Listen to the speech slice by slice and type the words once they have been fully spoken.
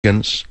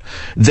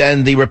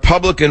than the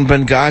Republican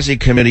Benghazi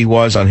committee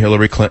was on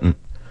Hillary Clinton,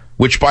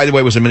 which, by the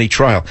way, was a mini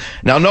trial.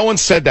 Now, no one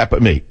said that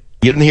but me.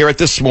 You didn't hear it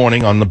this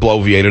morning on the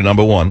Bloviator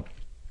 #1.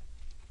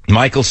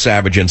 Michael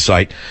Savage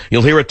insight.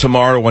 You'll hear it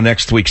tomorrow or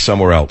next week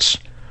somewhere else.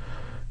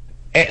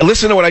 And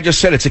listen to what I just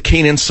said. It's a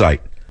keen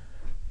insight.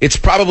 It's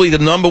probably the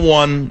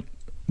 #1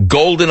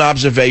 golden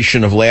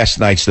observation of last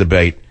night's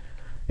debate,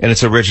 and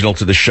it's original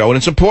to the show, and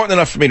it's important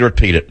enough for me to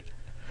repeat it.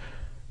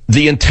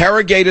 The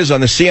interrogators on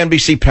the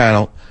CNBC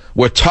panel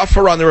were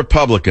tougher on the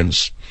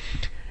Republicans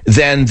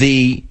than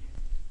the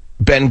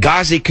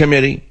Benghazi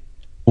committee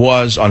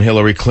was on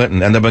Hillary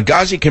Clinton. And the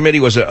Benghazi committee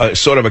was a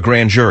sort of a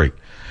grand jury.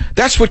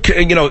 That's what,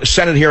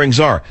 Senate hearings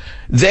are.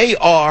 They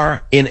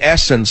are, in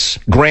essence,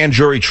 grand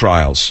jury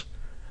trials,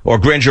 or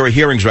grand jury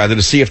hearings, rather,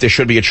 to see if there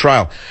should be a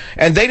trial.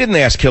 And they didn't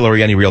ask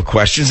Hillary any real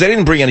questions. They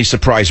didn't bring any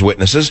surprise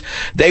witnesses.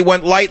 They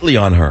went lightly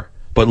on her.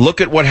 But look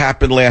at what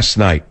happened last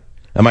night.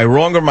 Am I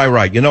wrong or am I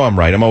right? You know I'm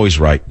right. I'm always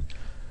right.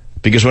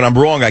 Because when I'm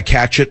wrong, I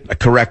catch it, I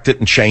correct it,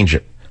 and change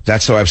it.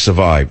 That's how I've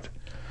survived.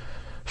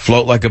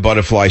 Float like a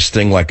butterfly,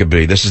 sting like a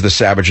bee. This is the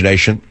Savage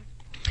Nation.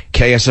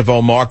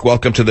 KSFO Mark,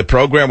 welcome to the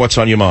program. What's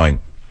on your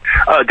mind?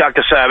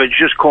 Dr. Savage,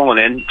 just calling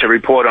in to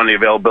report on the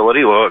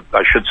availability, or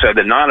I should say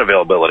the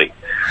non-availability.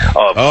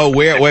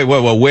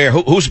 Where?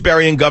 Who's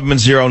burying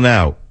Government Zero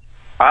now?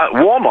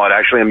 Walmart,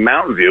 actually, in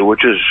Mountain View,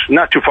 which is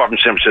not too far from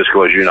San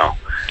Francisco, as you know.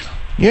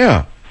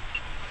 Yeah.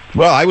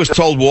 Well, I was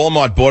told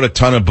Walmart bought a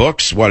ton of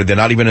books. What, they're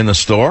not even in the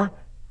store?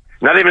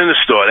 Not even in the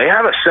store. They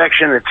have a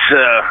section that's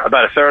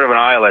about a third of an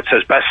aisle that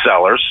says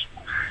bestsellers,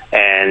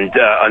 and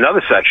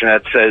another section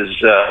that says...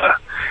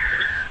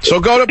 So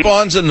go to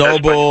Barnes &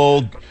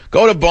 Noble,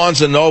 go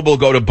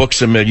to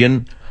Books A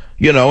Million,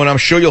 and I'm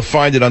sure you'll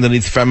find it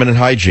underneath feminine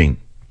hygiene.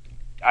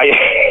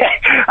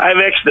 I've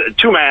asked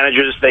two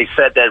managers. They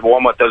said that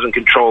Walmart doesn't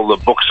control the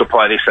book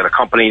supply. They said a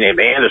company named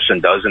Anderson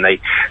does, and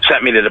they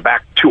sent me to the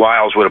back 2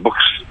 aisles where the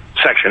books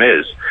section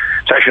is.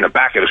 It's actually in the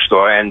back of the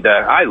store, and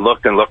I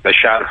looked and looked. I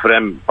shouted for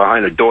them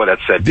behind the door that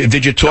said...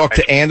 Did you talk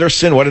to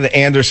Anderson? What did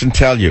Anderson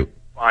tell you?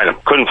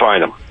 Couldn't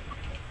find him.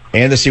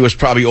 Anderson was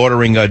probably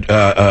ordering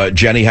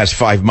Jenny Has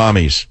 5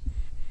 Mommies.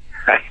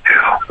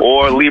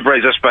 Or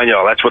Libres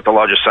Espanol. That's what the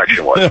largest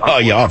section was. Oh,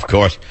 yeah, of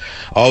course.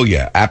 Oh,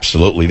 yeah,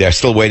 absolutely. They're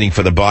still waiting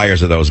for the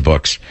buyers of those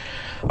books.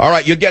 All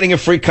right, you're getting a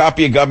free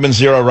copy of Government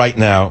Zero right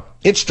now.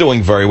 It's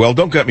doing very well.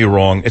 Don't get me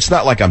wrong. It's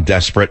not like I'm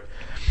desperate.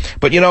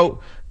 But,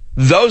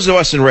 those of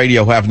us in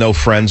radio who have no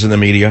friends in the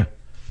media,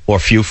 or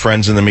few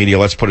friends in the media,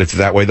 let's put it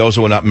that way, those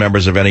who are not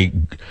members of any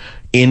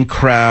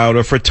in-crowd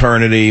or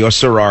fraternity or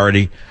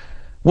sorority,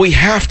 we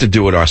have to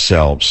do it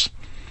ourselves.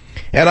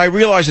 And I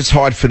realize it's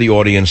hard for the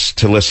audience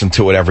to listen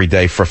to it every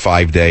day for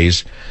 5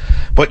 days.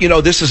 But,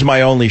 this is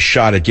my only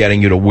shot at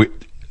getting you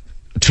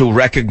to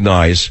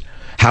recognize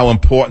how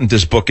important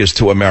this book is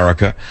to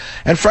America.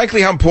 And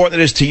frankly, how important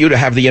it is to you to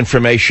have the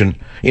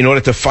information in order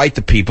to fight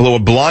the people who are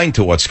blind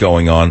to what's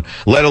going on,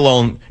 let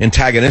alone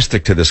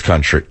antagonistic to this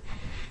country.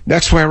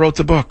 That's why I wrote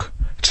the book.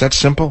 It's that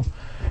simple.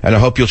 And I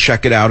hope you'll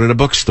check it out at a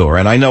bookstore.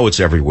 And I know it's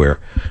everywhere.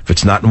 If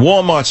it's not in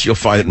Walmart's, you'll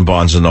find it in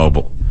Barnes &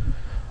 Noble.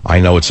 I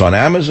know it's on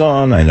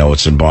Amazon. I know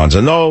it's in Barnes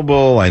 &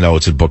 Noble. I know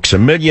it's at Books A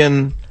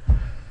Million.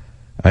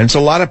 And it's a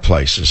lot of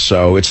places.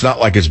 So it's not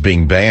like it's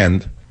being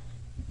banned,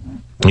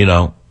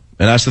 And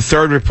that's the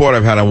third report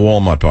I've had on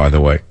Walmart, by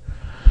the way.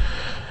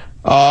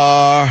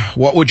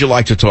 What would you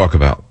like to talk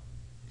about?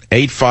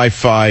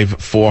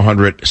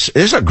 855-400. This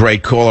is a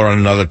great caller on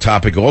another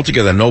topic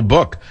altogether. No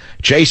book.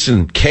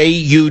 Jason K.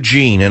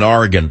 Eugene in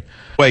Oregon.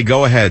 Wait,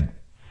 go ahead.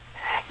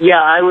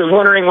 Yeah, I was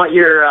wondering what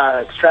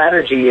your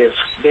strategy is.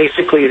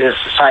 Basically, this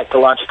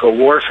psychological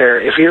warfare.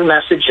 If your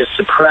message is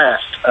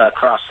suppressed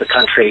across the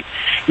country,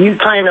 you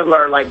kind of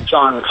are like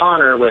John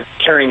Connor with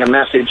carrying a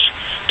message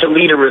to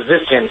lead a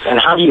resistance. And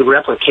how do you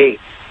replicate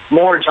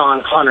more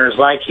John Connors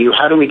like you?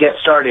 How do we get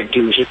started?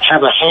 Do you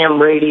have a ham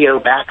radio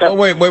backup? Oh,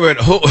 wait.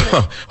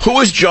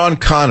 Who is John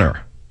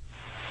Connor?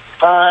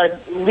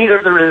 Leader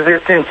of the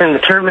resistance in the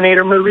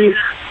Terminator movies.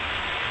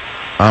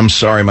 I'm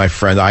sorry, my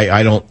friend.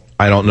 I don't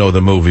know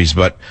the movies,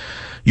 but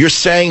you're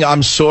saying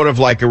I'm sort of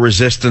like a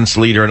resistance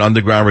leader, an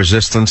underground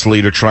resistance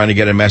leader trying to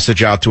get a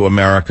message out to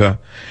America.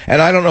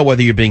 And I don't know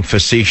whether you're being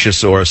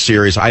facetious or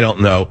serious. I don't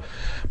know.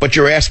 But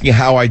you're asking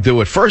how I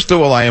do it. First of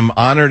all, I am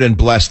honored and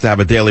blessed to have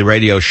a daily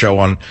radio show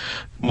on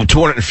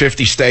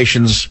 250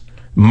 stations,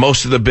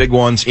 most of the big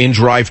ones in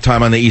drive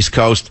time on the East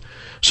Coast.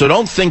 So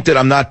don't think that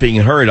I'm not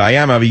being heard. I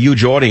have a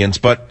huge audience.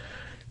 But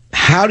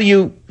how do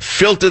you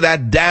filter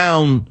that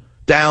down?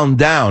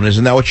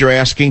 Isn't that what you're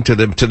asking to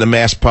the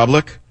mass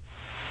public?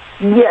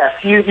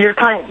 Yes, you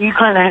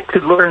kind of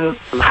could learn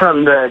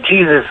from the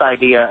Jesus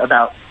idea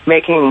about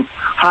making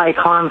high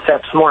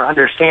concepts more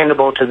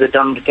understandable to the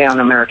dumbed down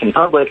American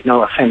public.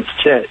 No offense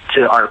to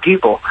our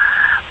people,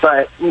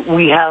 but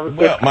we have.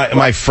 Well,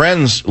 my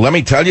friends, let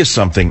me tell you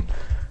something.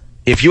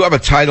 If you have a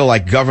title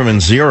like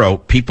Government Zero,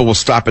 people will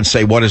stop and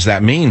say, "What does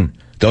that mean?"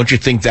 Don't you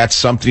think that's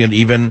something that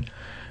even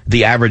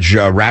the average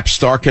rap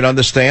star can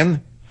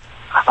understand?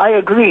 I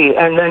agree.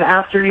 And then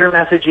after your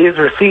message is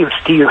received,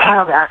 do you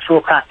have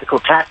actual practical,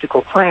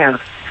 tactical plans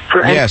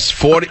for? Yes,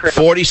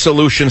 40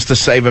 solutions to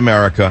save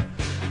America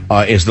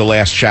is the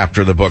last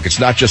chapter of the book. It's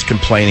not just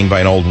complaining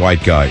by an old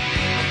white guy.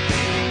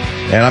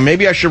 And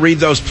maybe I should read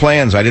those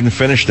plans. I didn't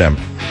finish them.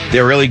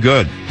 They're really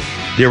good.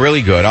 They're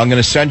really good. I'm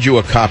going to send you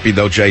a copy,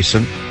 though,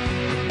 Jason.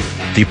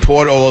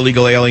 Deport all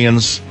illegal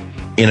aliens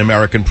in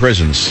American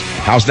prisons.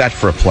 How's that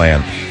for a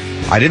plan?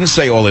 I didn't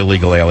say all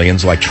illegal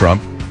aliens like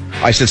Trump.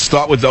 I said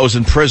start with those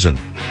in prison.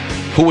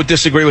 Who would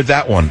disagree with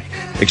that one?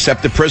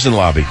 Except the prison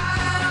lobby.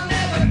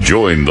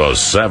 Join the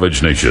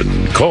Savage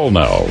Nation. Call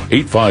now,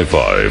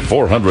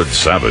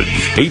 855-400-SAVAGE,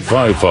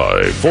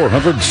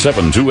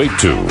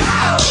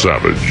 855-400-7282.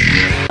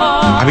 Savage.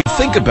 I mean,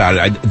 think about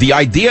it. The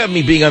idea of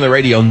me being on the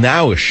radio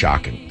now is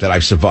shocking, that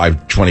I've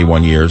survived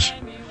 21 years.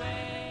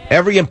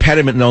 Every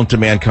impediment known to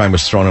mankind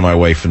was thrown in my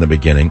way from the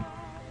beginning,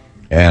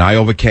 and I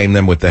overcame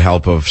them with the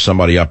help of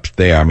somebody up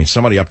there. I mean,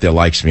 somebody up there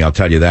likes me, I'll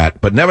tell you that.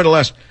 But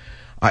nevertheless,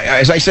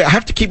 as I say, I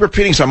have to keep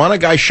repeating. So I'm on a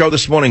guy's show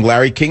this morning,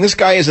 Larry King. This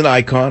guy is an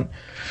icon.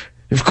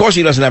 Of course,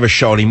 he doesn't have a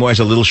show anymore. He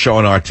has a little show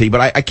on RT.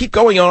 But I keep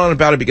going on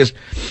about it because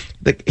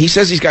he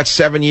says he's got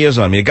 7 years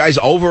on me. The guy's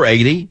over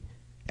 80,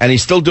 and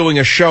he's still doing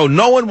a show.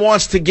 No one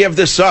wants to give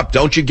this up.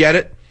 Don't you get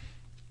it?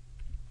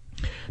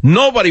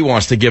 Nobody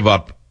wants to give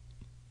up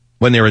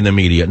when they're in the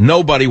media.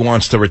 Nobody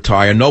wants to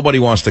retire. Nobody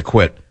wants to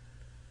quit.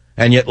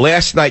 And yet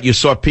last night you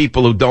saw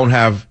people who don't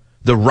have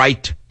the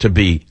right to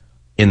be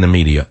in the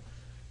media.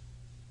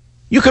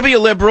 You could be a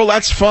liberal.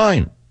 That's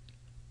fine.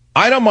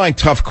 I don't mind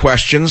tough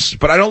questions,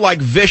 but I don't like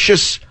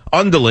vicious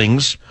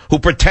underlings who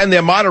pretend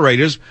they're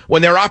moderators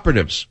when they're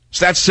operatives.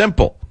 It's that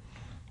simple.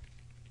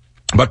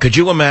 But could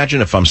you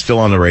imagine if I'm still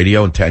on the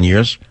radio in 10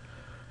 years?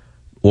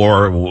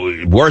 Or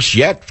worse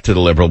yet to the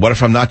liberal, what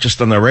if I'm not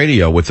just on the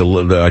radio?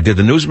 I did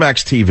the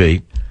Newsmax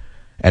TV,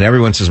 and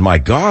everyone says, my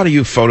God, are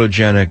you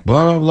photogenic?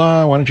 Blah, blah,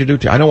 blah. Why don't you do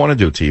TV? I don't want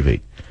to do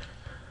TV.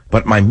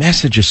 But my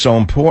message is so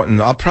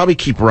important. I'll probably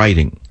keep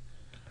writing.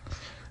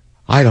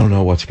 I don't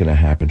know what's going to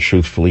happen,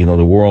 truthfully.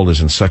 The world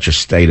is in such a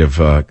state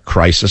of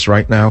crisis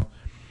right now.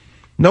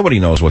 Nobody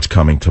knows what's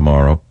coming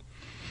tomorrow.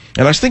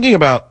 And I was thinking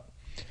about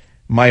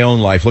my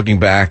own life, looking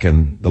back,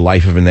 and the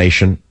life of a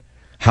nation.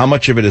 How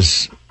much of it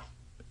is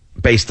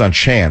based on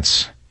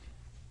chance?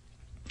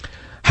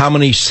 How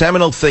many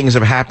seminal things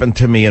have happened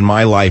to me in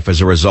my life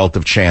as a result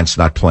of chance,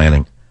 not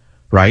planning,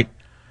 right?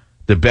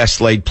 The best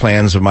laid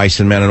plans of mice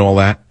and men and all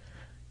that.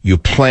 You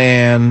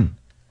plan,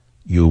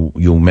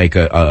 you make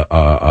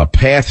a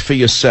path for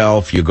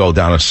yourself, you go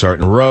down a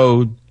certain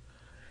road,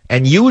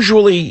 and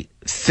usually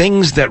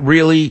things that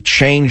really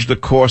change the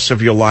course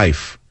of your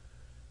life,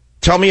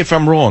 tell me if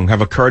I'm wrong,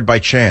 have occurred by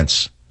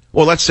chance.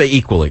 Well, let's say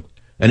equally.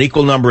 An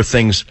equal number of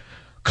things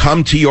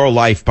come to your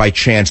life by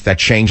chance that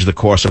change the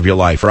course of your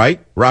life, right?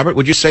 Robert,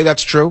 would you say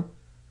that's true?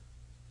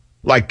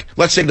 Like,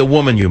 let's say the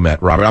woman you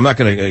met, Robert. I'm not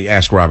going to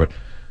ask Robert.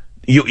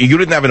 You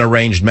didn't have an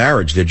arranged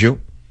marriage, did you?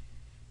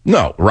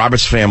 No.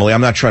 Robert's family,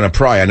 I'm not trying to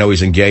pry. I know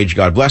he's engaged,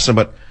 God bless him,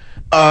 but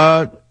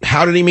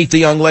how did he meet the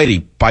young lady?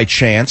 By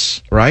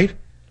chance, right?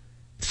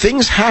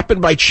 Things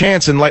happen by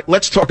chance, and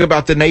let's talk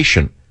about the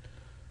nation.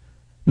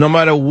 No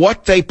matter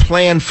what they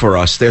plan for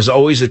us, there's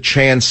always a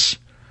chance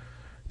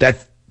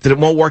that it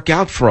won't work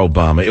out for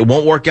Obama. It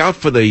won't work out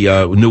for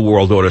the New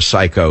World Order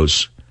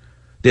psychos.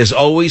 There's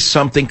always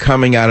something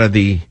coming out of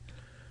the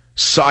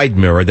side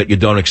mirror that you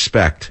don't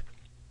expect.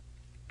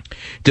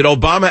 Did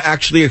Obama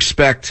actually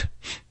expect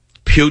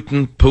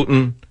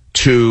Putin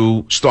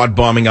to start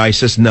bombing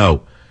ISIS?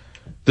 No.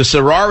 The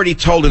sorority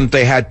told him that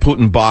they had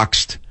Putin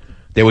boxed.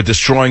 They were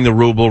destroying the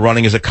ruble,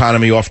 running his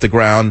economy off the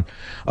ground.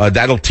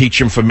 That'll teach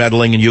him for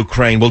meddling in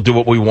Ukraine. We'll do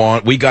what we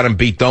want. We got him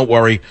beat. Don't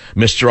worry,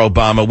 Mr.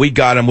 Obama. We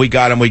got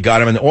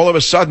him. And all of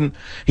a sudden,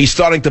 he's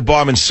starting to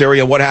bomb in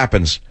Syria. What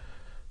happens?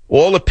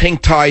 All the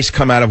pink ties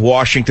come out of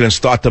Washington and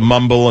start to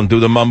mumble and do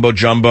the mumbo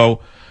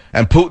jumbo.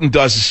 And Putin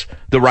does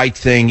the right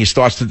thing. He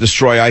starts to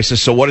destroy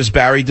ISIS. So what does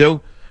Barry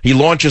do? He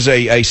launches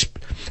a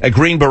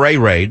Green Beret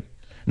raid.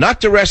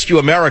 Not to rescue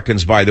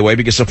Americans, by the way,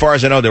 because so far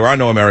as I know, there are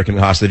no American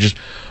hostages.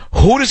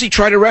 Who does he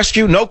try to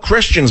rescue? No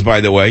Christians,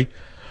 by the way.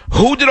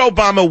 Who did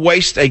Obama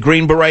waste a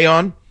Green Beret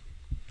on?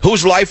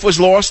 Whose life was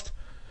lost?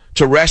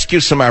 To rescue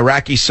some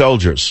Iraqi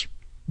soldiers.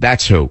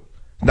 That's who.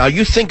 Now,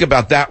 you think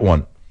about that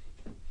one.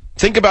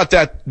 Think about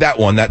that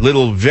one, that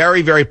little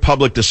very, very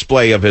public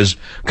display of his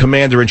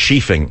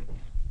commander-in-chiefing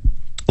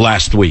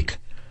last week.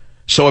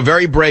 So a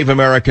very brave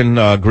American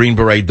Green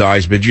Beret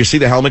dies. But did you see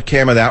the helmet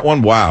cam of that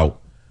one? Wow.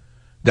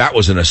 That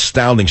was an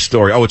astounding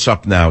story. Oh, it's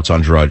up now. It's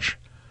on Drudge.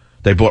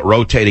 They bought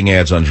rotating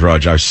ads on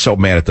Drudge. I was so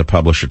mad at the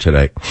publisher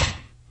today.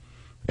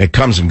 It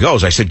comes and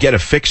goes. I said, get a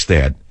fixed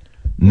ad.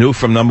 New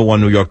from #1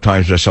 New York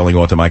Times bestselling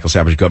author Michael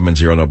Savage, Government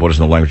Zero, No Borders,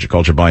 No Language, No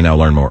Culture. Buy now,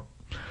 learn more.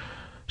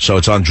 So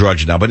it's on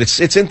Drudge now, but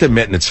it's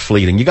intermittent, it's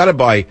fleeting. You got to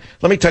buy.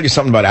 Let me tell you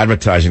something about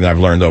advertising that I've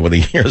learned over the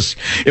years.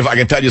 If I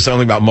can tell you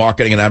something about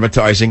marketing and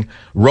advertising,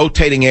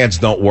 rotating ads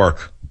don't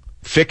work.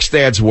 Fixed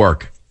ads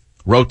work.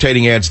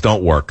 Rotating ads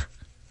don't work.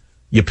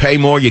 You pay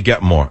more, you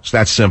get more. It's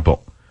that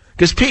simple.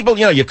 Because people,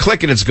 you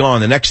click it, it's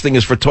gone. The next thing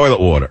is for toilet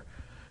water.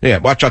 Yeah,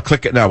 watch, I'll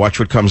click it now. Watch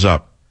what comes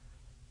up.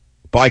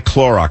 Buy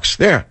Clorox.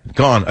 There,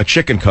 gone. A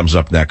chicken comes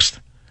up next.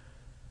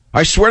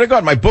 I swear to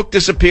God, my book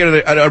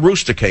disappeared and a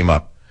rooster came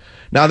up.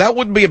 Now, that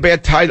wouldn't be a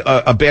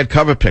bad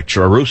cover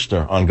picture, a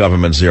rooster on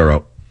Government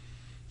Zero.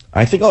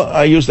 I think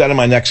I'll use that in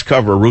my next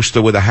cover, a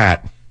rooster with a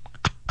hat.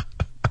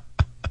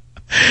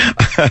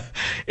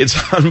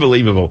 It's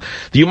unbelievable.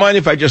 Do you mind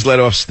if I just let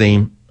off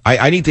steam?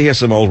 I need to hear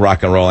some old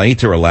rock and roll. I need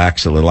to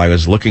relax a little. I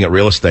was looking at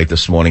real estate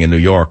this morning in New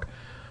York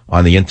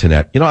on the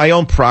internet. I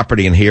own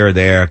property in here,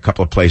 there, a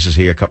couple of places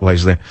here, a couple of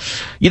places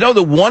there.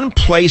 The one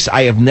place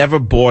I have never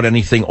bought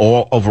anything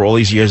over all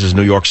these years is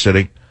New York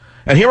City.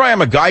 And here I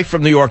am, a guy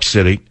from New York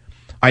City.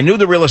 I knew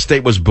the real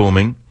estate was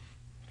booming.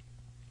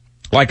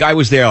 Like I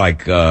was there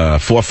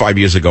 4 or 5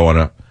 years ago on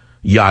a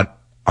yacht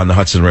on the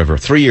Hudson River,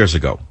 3 years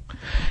ago.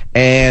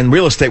 And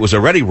real estate was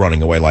already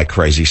running away like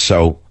crazy.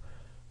 So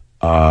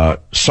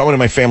someone in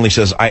my family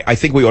says, I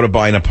think we ought to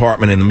buy an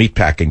apartment in the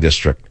meatpacking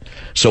district.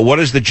 So what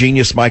does the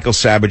genius Michael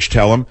Savage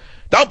tell him?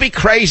 Don't be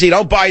crazy.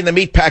 Don't buy in the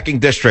meatpacking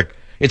district.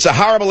 It's a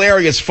horrible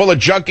area. It's full of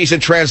junkies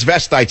and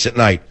transvestites at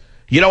night.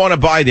 You don't want to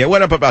buy there. It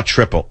went up about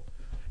triple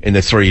in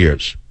the 3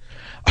 years.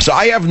 So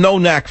I have no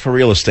knack for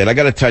real estate. I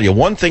got to tell you,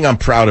 one thing I'm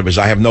proud of is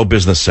I have no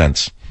business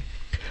sense.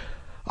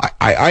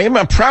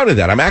 I'm proud of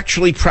that. I'm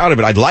actually proud of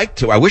it. I'd like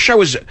to. I wish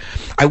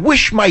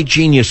my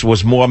genius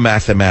was more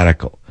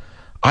mathematical.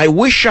 I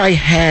wish I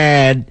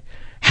had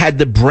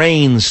the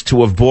brains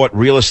to have bought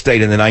real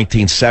estate in the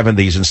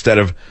 1970s instead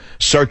of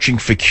searching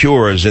for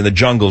cures in the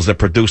jungles that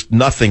produced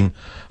nothing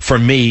for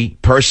me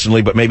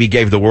personally, but maybe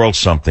gave the world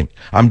something.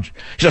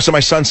 So my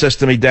son says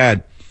to me,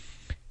 Dad,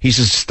 he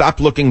says,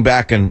 stop looking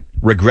back and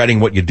regretting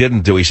what you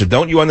didn't do. He said,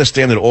 don't you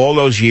understand that all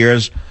those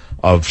years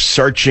of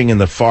searching in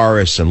the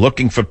forests and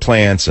looking for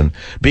plants and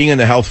being in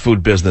the health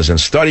food business and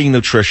studying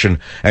nutrition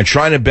and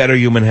trying to better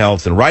human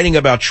health and writing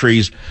about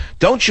trees,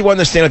 don't you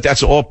understand that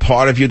that's all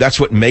part of you? That's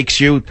what makes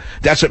you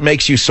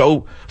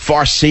so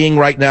far-seeing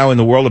right now in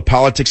the world of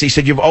politics. He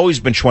said, you've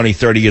always been 20,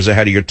 30 years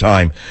ahead of your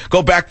time.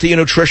 Go back to your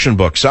nutrition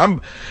books. I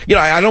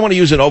don't want to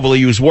use an overly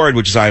used word,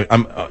 which is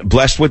I'm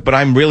blessed with, but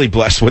I'm really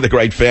blessed with a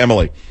great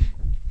family.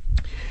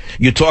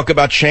 You talk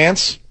about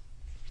chance.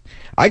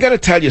 I got to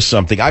tell you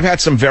something. I've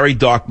had some very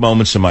dark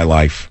moments in my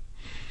life.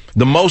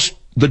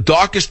 The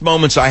darkest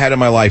moments I had in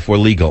my life were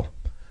legal,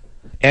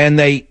 and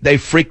they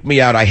freaked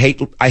me out. I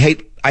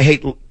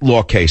hate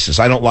law cases.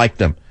 I don't like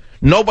them.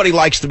 Nobody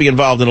likes to be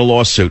involved in a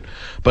lawsuit,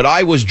 but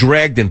I was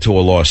dragged into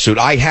a lawsuit.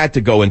 I had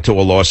to go into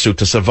a lawsuit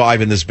to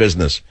survive in this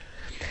business.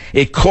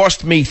 It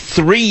cost me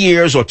 3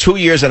 years or 2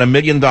 years and $1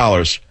 million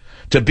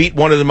to beat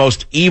one of the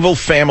most evil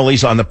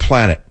families on the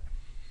planet,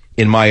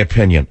 in my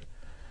opinion.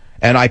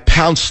 And I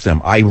pounced them.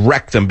 I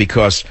wrecked them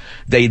because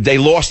they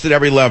lost at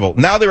every level.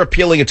 Now they're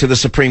appealing it to the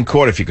Supreme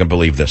Court, if you can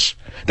believe this.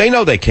 They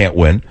know they can't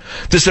win.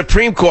 The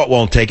Supreme Court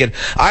won't take it.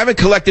 I haven't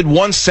collected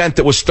 1 cent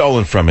that was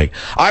stolen from me.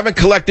 I haven't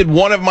collected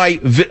one of my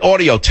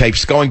audio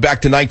tapes going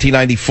back to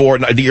 1994,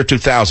 the year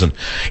 2000.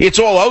 It's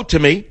all owed to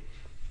me.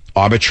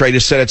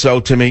 Arbitrators said it's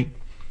owed to me.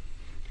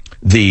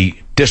 The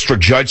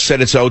district judge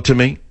said it's owed to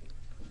me.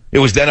 It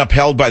was then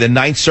upheld by the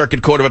Ninth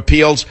Circuit Court of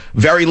Appeals,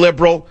 very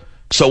liberal.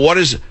 So what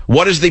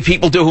does the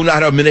people do who know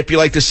how to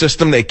manipulate the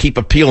system? They keep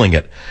appealing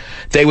it.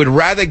 They would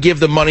rather give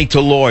the money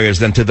to lawyers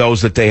than to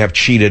those that they have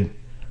cheated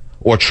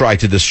or tried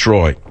to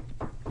destroy.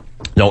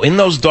 No, in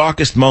those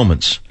darkest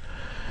moments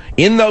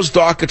of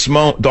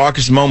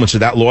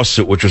that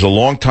lawsuit, which was a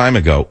long time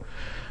ago,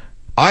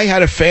 I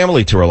had a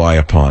family to rely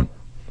upon.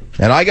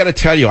 And I got to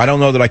tell you, I don't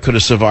know that I could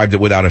have survived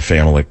it without a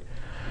family.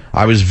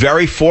 I was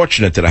very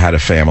fortunate that I had a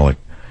family.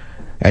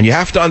 And you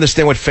have to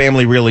understand what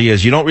family really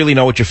is. You don't really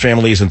know what your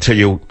family is until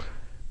you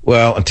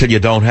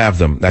don't have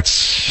them. That's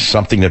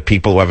something that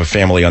people who have a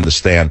family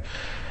understand.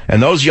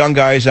 And those young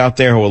guys out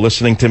there who are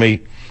listening to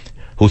me,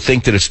 who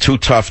think that it's too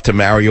tough to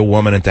marry a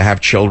woman and to have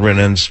children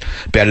and it's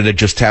better to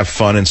just have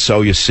fun and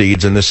sow your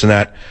seeds and this and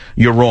that,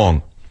 you're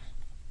wrong.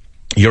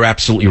 You're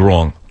absolutely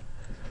wrong.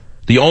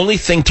 The only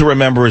thing to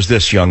remember is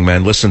this, young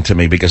men. Listen to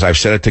me, because I've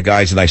said it to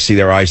guys and I see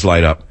their eyes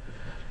light up.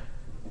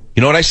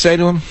 You know what I say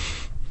to them?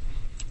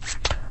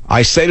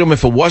 I say to them,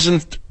 if it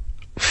wasn't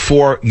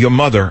for your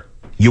mother,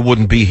 you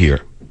wouldn't be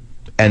here.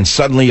 And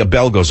suddenly a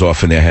bell goes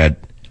off in their head.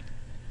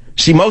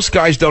 See, most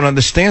guys don't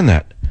understand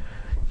that.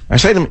 I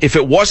say to them, if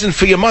it wasn't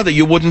for your mother,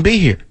 you wouldn't be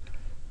here.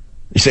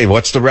 You say,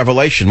 what's the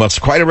revelation? Well, it's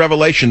quite a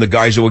revelation, the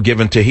guys who are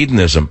given to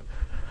hedonism.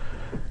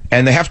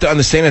 And they have to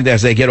understand that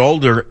as they get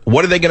older,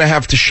 what are they going to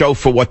have to show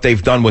for what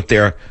they've done with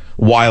their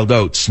wild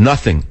oats?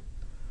 Nothing.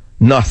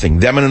 Nothing.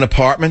 Them in an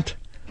apartment,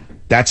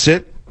 that's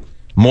it.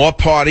 More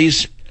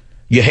parties.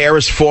 Your hair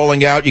is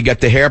falling out. You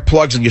get the hair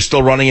plugs and you're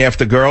still running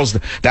after girls.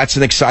 That's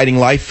an exciting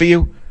life for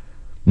you?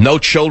 No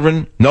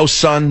children, no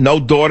son, no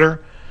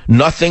daughter,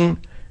 nothing,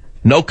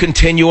 no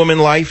continuum in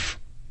life.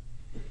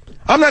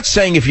 I'm not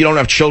saying if you don't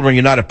have children,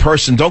 you're not a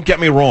person. Don't get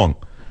me wrong.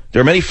 There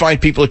are many fine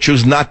people who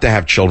choose not to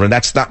have children.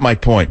 That's not my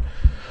point.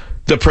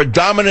 The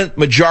predominant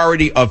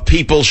majority of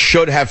people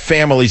should have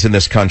families in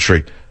this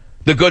country.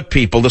 The good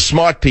people, the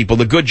smart people,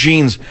 the good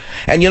genes.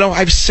 And, you know,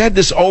 I've said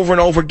this over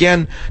and over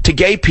again to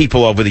gay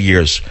people over the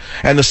years.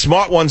 And the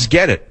smart ones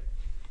get it.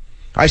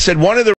 I said one of the